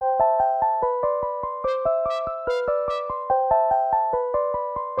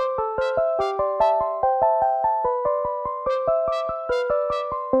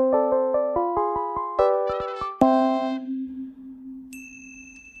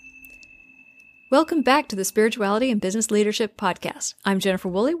Welcome back to the Spirituality and Business Leadership Podcast. I'm Jennifer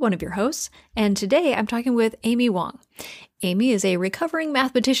Woolley, one of your hosts, and today I'm talking with Amy Wong. Amy is a recovering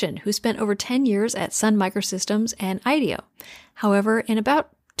mathematician who spent over 10 years at Sun Microsystems and IDEO. However, in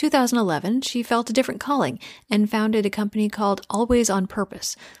about 2011, she felt a different calling and founded a company called Always on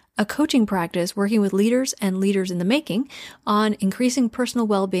Purpose, a coaching practice working with leaders and leaders in the making on increasing personal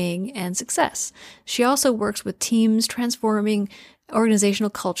well-being and success. She also works with teams transforming organizational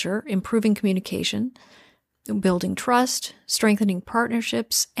culture, improving communication, building trust, strengthening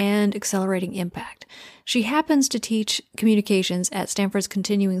partnerships, and accelerating impact. She happens to teach communications at Stanford's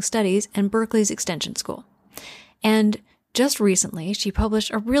Continuing Studies and Berkeley's Extension School. And just recently, she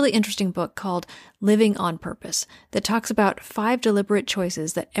published a really interesting book called Living on Purpose that talks about 5 deliberate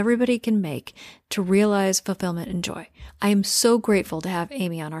choices that everybody can make to realize fulfillment and joy. I am so grateful to have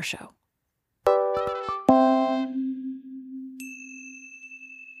Amy on our show.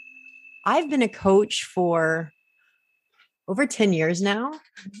 I've been a coach for over 10 years now,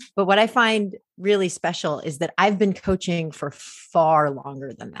 but what I find really special is that I've been coaching for far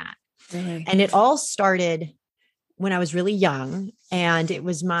longer than that. Really? And it all started when I was really young, and it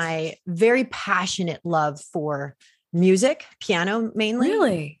was my very passionate love for music, piano mainly,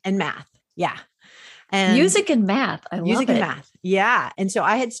 Really? and math. Yeah. And Music and math. I love it. music and math. Yeah. And so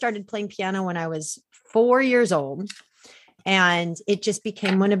I had started playing piano when I was 4 years old. And it just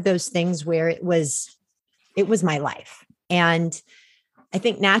became one of those things where it was my life. And I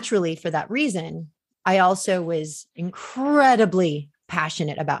think naturally for that reason, I also was incredibly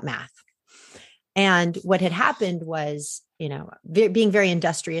passionate about math. And what had happened was, being very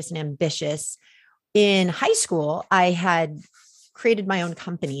industrious and ambitious in high school, I had created my own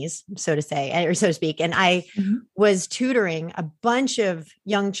companies, so to say, or so to speak. And I was tutoring a bunch of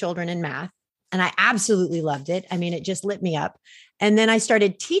young children in math. And I absolutely loved it. I mean, it just lit me up. And then I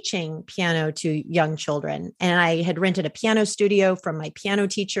started teaching piano to young children. And I had rented a piano studio from my piano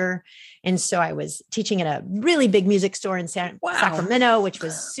teacher. And so I was teaching at a really big music store in Sacramento, which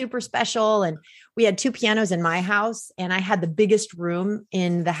was super special. And we had 2 pianos in my house. And I had the biggest room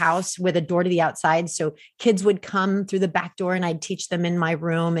in the house with a door to the outside. So kids would come through the back door and I'd teach them in my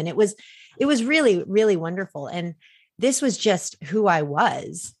room. And it was really, really wonderful. And this was just who I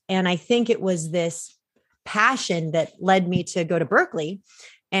was. And I think it was this passion that led me to go to Berkeley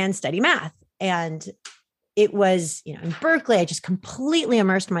and study math. And it was, in Berkeley, I just completely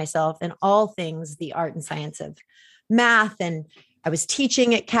immersed myself in all things, the art and science of math. And I was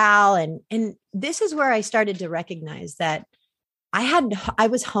teaching at Cal. And this is where I started to recognize that I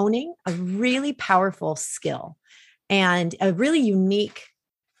was honing a really powerful skill and a really unique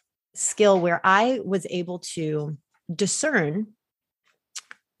skill where I was able to discern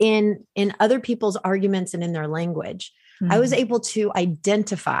in other people's arguments and in their language. I was able to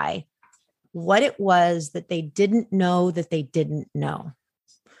identify what it was that they didn't know that they didn't know.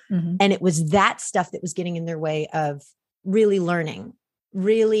 And it was that stuff that was getting in their way of really learning,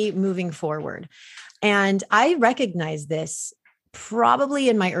 really moving forward. And I recognized this probably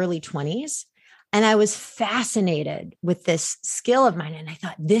in my early 20s. And I was fascinated with this skill of mine. And I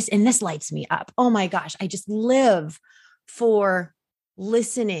thought this lights me up. Oh my gosh, I just live for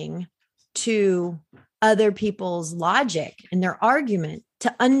listening to other people's logic and their argument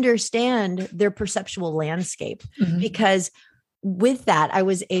to understand their perceptual landscape. Because with that, I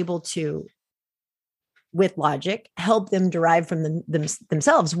was able to, with logic, help them derive from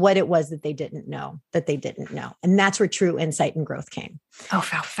themselves what it was that they didn't know. And that's where true insight and growth came. Oh,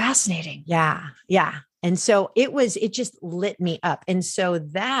 how fascinating. Yeah. Yeah. And so it just lit me up. And so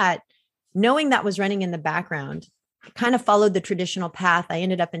that, knowing that was running in the background, I kind of followed the traditional path. I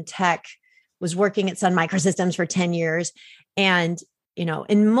ended up in tech, was working at Sun Microsystems for 10 years and,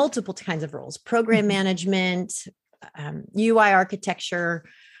 in multiple kinds of roles, program management, UI architecture.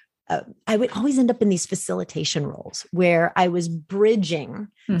 I would always end up in these facilitation roles where I was bridging,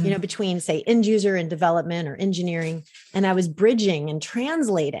 between say end user and development or engineering. And I was bridging and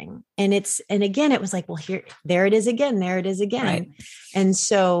translating. And again, it was like, well, there it is again. Right. And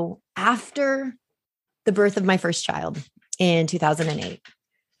so after the birth of my first child in 2008,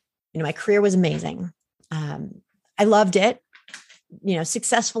 my career was amazing. I loved it,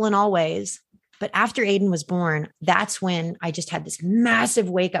 successful in all ways. But after Aiden was born, that's when I just had this massive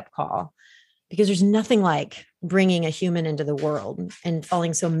wake up call, because there's nothing like bringing a human into the world and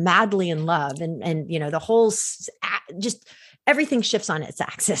falling so madly in love and the whole, just everything shifts on its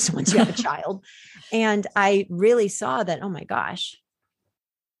axis once you have a child. And I really saw that, oh my gosh,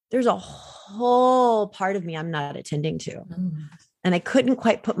 there's a whole part of me I'm not attending to. And I couldn't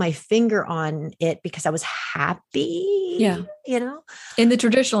quite put my finger on it because I was happy. Yeah. In the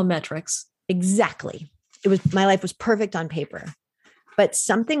traditional metrics. Exactly. My life was perfect on paper, but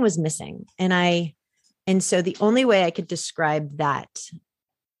something was missing. And so the only way I could describe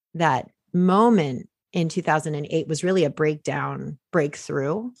that moment in 2008 was really a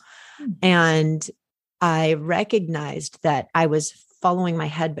breakthrough. And I recognized that I was following my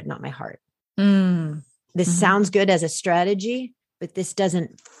head, but not my heart. This sounds good as a strategy, but this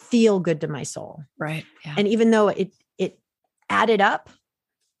doesn't feel good to my soul. Right. Yeah. And even though it added up,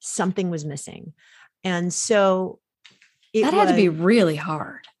 something was missing. And so that had to be really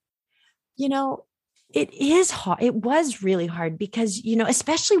hard. It is hard. It was really hard because,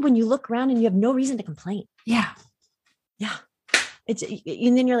 especially when you look around and you have no reason to complain. Yeah. Yeah.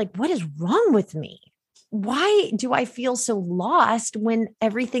 And then you're like, what is wrong with me? Why do I feel so lost when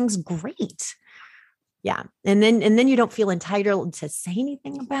everything's great? Yeah. And then you don't feel entitled to say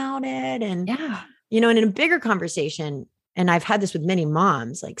anything about it. And, yeah, and in a bigger conversation, and I've had this with many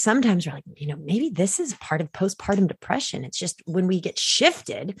moms, like sometimes we're like, maybe this is part of postpartum depression. It's just when we get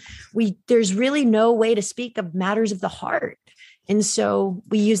shifted, there's really no way to speak of matters of the heart. And so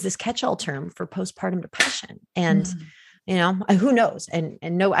we use this catch-all term for postpartum depression. And, who knows? And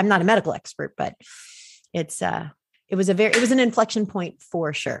no, I'm not a medical expert, but it was an inflection point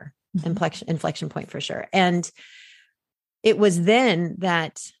for sure. Inflection point for sure. And it was then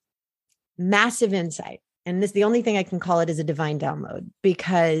that massive insight. And the only thing I can call it is a divine download,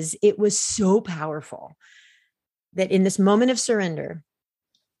 because it was so powerful that in this moment of surrender,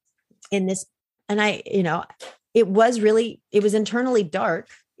 it was internally dark,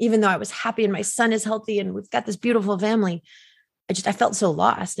 even though I was happy and my son is healthy and we've got this beautiful family. I felt so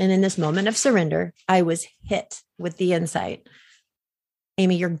lost. And in this moment of surrender, I was hit with the insight,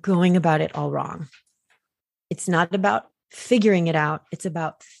 Amy, you're going about it all wrong. It's not about figuring it out. It's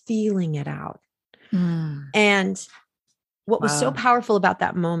about feeling it out. And what was so powerful about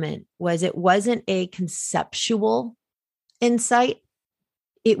that moment was it wasn't a conceptual insight.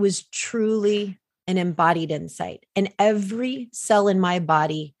 It was truly an embodied insight. And every cell in my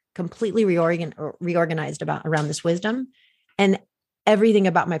body completely reorganized around this wisdom. And everything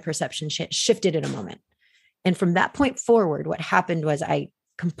about my perception shifted in a moment. And from that point forward, what happened was I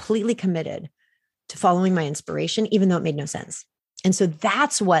completely committed to following my inspiration, even though it made no sense. And so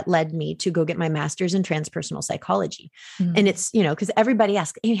that's what led me to go get my master's in transpersonal psychology. And it's, because everybody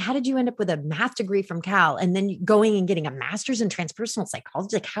asks, hey, how did you end up with a math degree from Cal and then going and getting a master's in transpersonal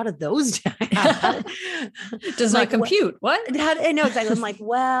psychology? Like, how did those does not compute? What? I know exactly. I'm like,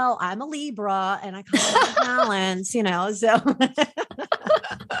 well, I'm a Libra and I come with balance, so.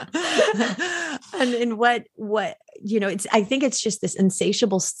 and what, I think it's just this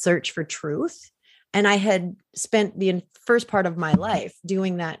insatiable search for truth. And I had spent the first part of my life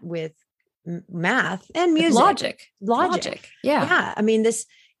doing that with math and music. Logic. Yeah. Yeah. I mean, this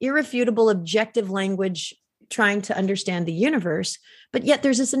irrefutable, objective language trying to understand the universe, but yet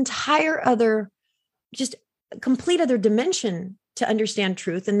there's this entire complete other dimension to understand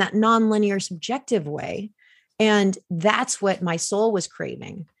truth in that nonlinear, subjective way. And that's what my soul was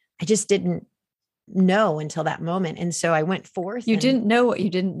craving. I just didn't know until that moment. And so I went forth. You didn't know what you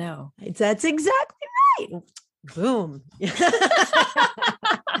didn't know. That's exactly right. Boom. Yes.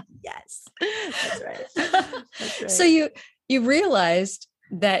 That's right. That's right. So you realized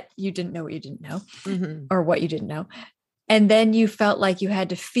that you didn't know what you didn't know, or what you didn't know. And then you felt like you had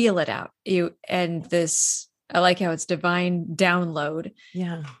to feel it out. I like how it's divine download.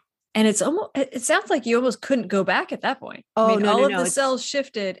 Yeah. And it sounds like you almost couldn't go back at that point. Oh, all of the cells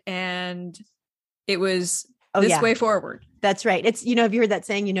shifted and it was way forward. That's right. It's, have you heard that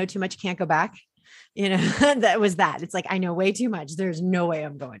saying, too much, can't go back? That was that. It's like, I know way too much. There's no way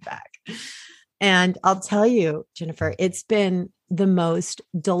I'm going back. And I'll tell you, Jennifer, it's been the most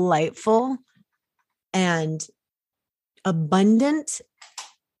delightful and abundant,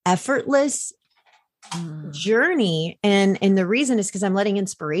 effortless journey. And the reason is because I'm letting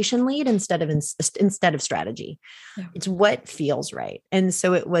inspiration lead instead of strategy. Yeah. It's what feels right. And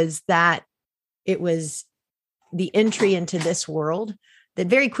so it was the entry into this world that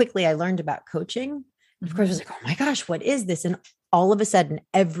very quickly I learned about coaching. Of course, I was like, oh my gosh, what is this? And all of a sudden,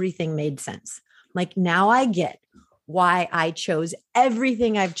 everything made sense. Like, now I get why I chose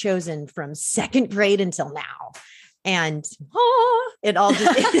everything I've chosen from second grade until now. And it all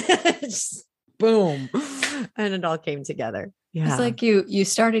just boom. And it all came together. Yeah. It's like you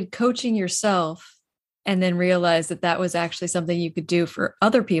started coaching yourself and then realized that that was actually something you could do for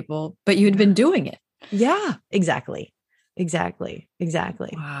other people, but you had been doing it. Yeah, exactly. Exactly.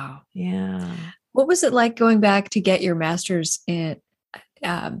 Wow. Yeah. What was it like going back to get your master's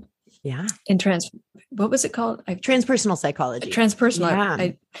um, Yeah. what was it called? Transpersonal psychology. Transpersonal. Yeah.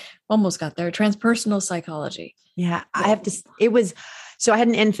 I almost got there. Transpersonal psychology. Yeah. So I had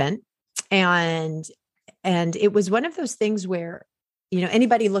an infant, and it was one of those things where,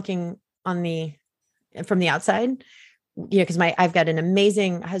 anybody looking from the outside, because I've got an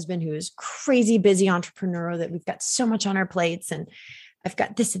amazing husband who is crazy busy entrepreneur, that we've got so much on our plates, and I've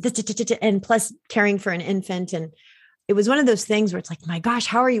got this, and plus caring for an infant. And it was one of those things where it's like, my gosh,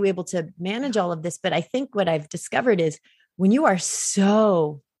 how are you able to manage all of this? But I think what I've discovered is when you are just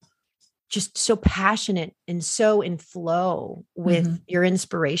so passionate and so in flow with your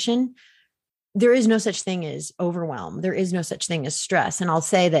inspiration, there is no such thing as overwhelm. There is no such thing as stress. And I'll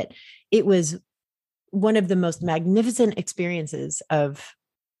say that it was one of the most magnificent experiences of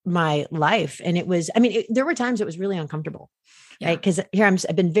my life. And it was, there were times it was really uncomfortable, right? Because here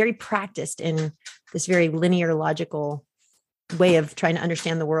I've been very practiced in this very linear, logical way of trying to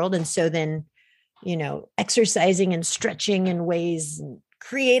understand the world. And so then, exercising and stretching in ways, and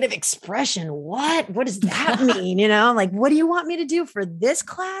creative expression. What does that mean? Like, what do you want me to do for this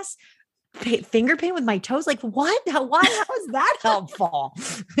class? Finger paint with my toes? Like, what? How is that helpful?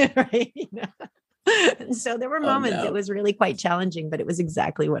 Right? And so there were moments it was really quite challenging, but it was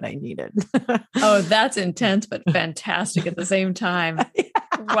exactly what I needed. Oh, that's intense, but fantastic at the same time.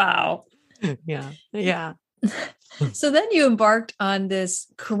 Wow. Yeah. Yeah. So then you embarked on this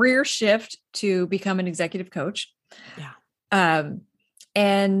career shift to become an executive coach. Yeah.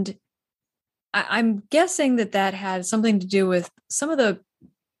 And I'm guessing that had something to do with some of the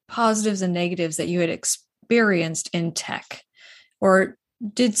positives and negatives that you had experienced in tech, or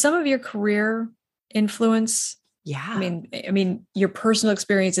did some of your career influence? Yeah. I mean, your personal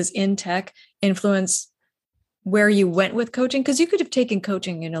experiences in tech influence where you went with coaching? Because you could have taken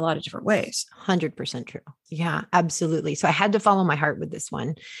coaching in a lot of different ways. 100% true. Yeah, absolutely. So I had to follow my heart with this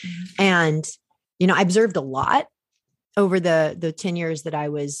one. And, I observed a lot over the 10 years that I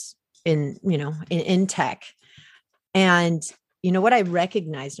was in tech. And, what I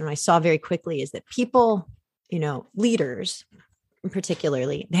recognized and I saw very quickly is that people, leaders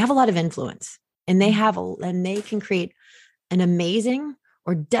particularly, they have a lot of influence, and they can create an amazing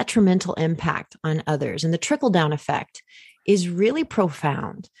or detrimental impact on others. And the trickle down effect is really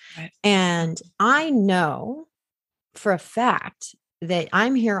profound. Right. And I know for a fact that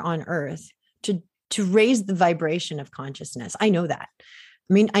I'm here on earth to raise the vibration of consciousness. I know that.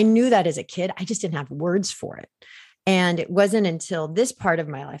 I knew that as a kid. I just didn't have words for it. And it wasn't until this part of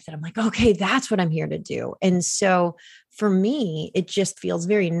my life that I'm like, okay, that's what I'm here to do. And so for me, it just feels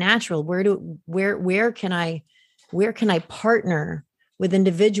very natural. Where can I partner with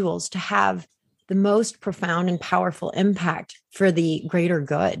individuals to have the most profound and powerful impact for the greater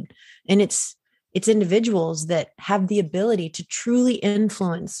good? And it's individuals that have the ability to truly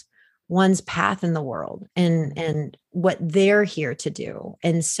influence one's path in the world and what they're here to do.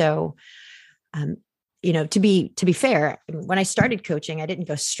 And so, to be fair, when I started coaching, I didn't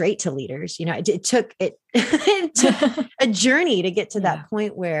go straight to leaders. It took a journey to get to that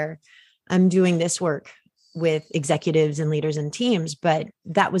point where I'm doing this work with executives and leaders and teams. But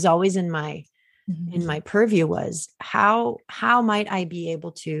that was always in my purview, was how might I be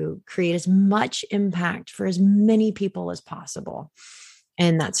able to create as much impact for as many people as possible?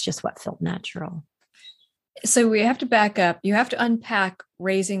 And that's just what felt natural. So we have to back up. You have to unpack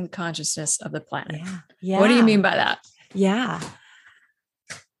raising the consciousness of the planet. Yeah. What do you mean by that? Yeah.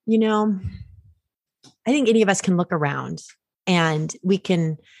 I think any of us can look around and we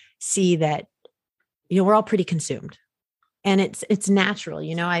can see that, we're all pretty consumed, and it's natural.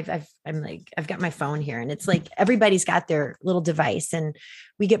 I've got my phone here, and it's like everybody's got their little device, and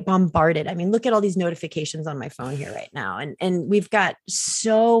we get bombarded. Look at all these notifications on my phone here right now. And we've got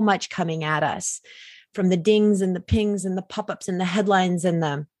so much coming at us, from the dings and the pings and the pop-ups and the headlines and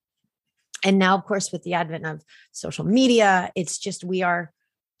now, of course, with the advent of social media, it's just, we are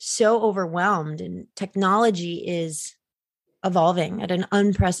so overwhelmed, and technology is evolving at an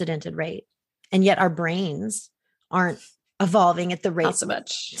unprecedented rate. And yet our brains aren't evolving at the rate not so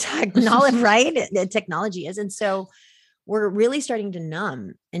much technology, right? Technology is. And so we're really starting to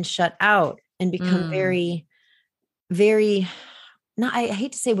numb and shut out and become very, very, I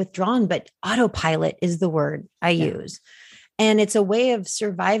hate to say withdrawn, but autopilot is the word I use. And it's a way of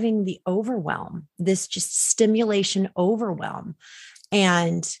surviving the overwhelm, this just stimulation overwhelm.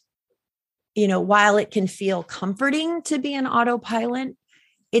 And, while it can feel comforting to be an autopilot,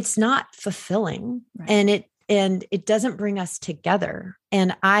 it's not fulfilling, Right. and it doesn't bring us together.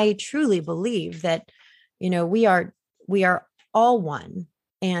 And I truly believe that, we are all one,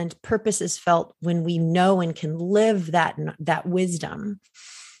 and purpose is felt when we know and can live that wisdom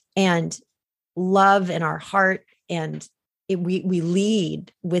and love in our heart. And we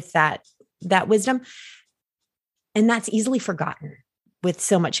lead with that wisdom. And that's easily forgotten with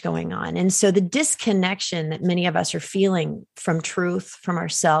so much going on. And so the disconnection that many of us are feeling from truth, from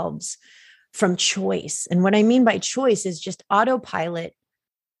ourselves, from choice. And what I mean by choice is just autopilot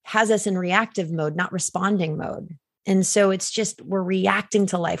has us in reactive mode, not responding mode. And so it's just, we're reacting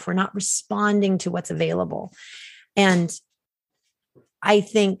to life. We're not responding to what's available. And I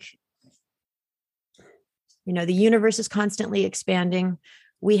think, the universe is constantly expanding.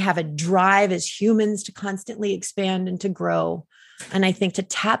 We have a drive as humans to constantly expand and to grow. And I think to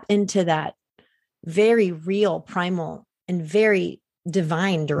tap into that very real, primal, and very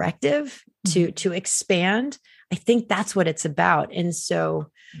divine directive to expand, I think that's what it's about. And so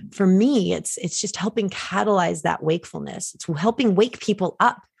for me, it's just helping catalyze that wakefulness. It's helping wake people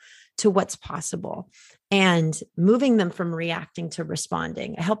up to what's possible and moving them from reacting to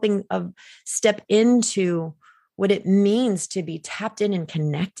responding, helping step into what it means to be tapped in and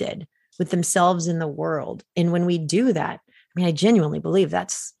connected with themselves and the world. And when we do that, I genuinely believe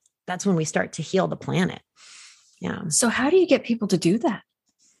that's when we start to heal the planet. Yeah. So how do you get people to do that?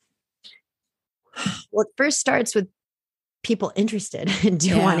 Well, it first starts with people interested in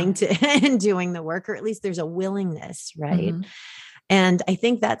wanting to and doing the work, or at least there's a willingness, right? Mm-hmm. And I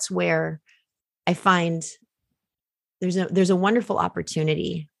think that's where I find there's a wonderful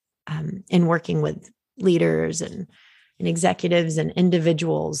opportunity in working with leaders and executives and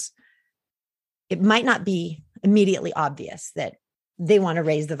individuals. It might not be immediately obvious that they want to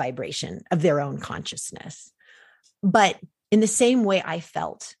raise the vibration of their own consciousness, but in the same way I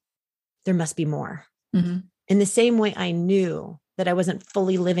felt there must be more. Mm-hmm. In the same way I knew that I wasn't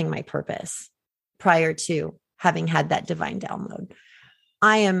fully living my purpose prior to having had that divine download.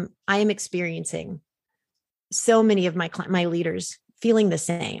 I am experiencing so many of my leaders feeling the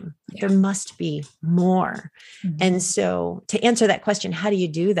same. Yeah. There must be more. Mm-hmm. And so to answer that question, how do you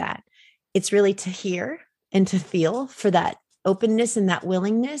do that? It's really to hear and to feel for that openness and that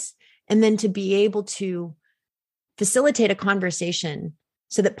willingness, and then to be able to facilitate a conversation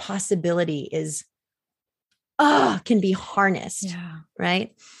so that possibility can be harnessed. Yeah.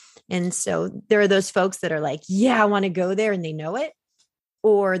 Right. And so there are those folks that are like, yeah, I want to go there, and they know it,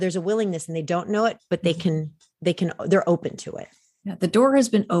 or there's a willingness and they don't know it, but they're open to it. Yeah. The door has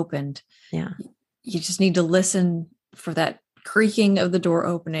been opened. Yeah. You just need to listen for that creaking of the door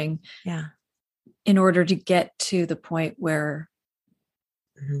opening. Yeah. In order to get to the point where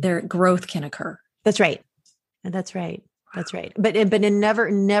their growth can occur. That's right. That's right. That's right. But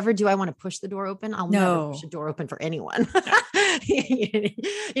never do I want to push the door open. I'll never push the door open for anyone. But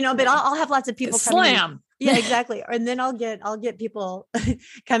I'll have lots of people slam. Yeah, exactly. And then I'll get people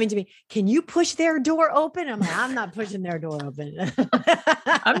coming to me. Can you push their door open? I'm like, I'm not pushing their door open.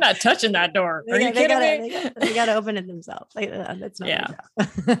 I'm not touching that door. Are you kidding me? They got to open it themselves. That's not my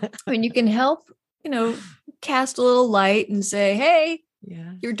job. I mean, you can help, cast a little light and say, hey,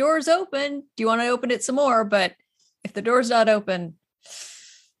 your door's open. Do you want to open it some more? But if the door's not open,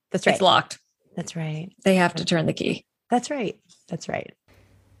 that's right. It's locked. That's right. They have to turn the key. That's right. That's right.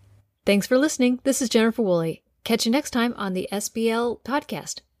 Thanks for listening. This is Jennifer Woolley. Catch you next time on the SBL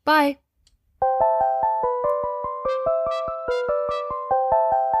podcast. Bye.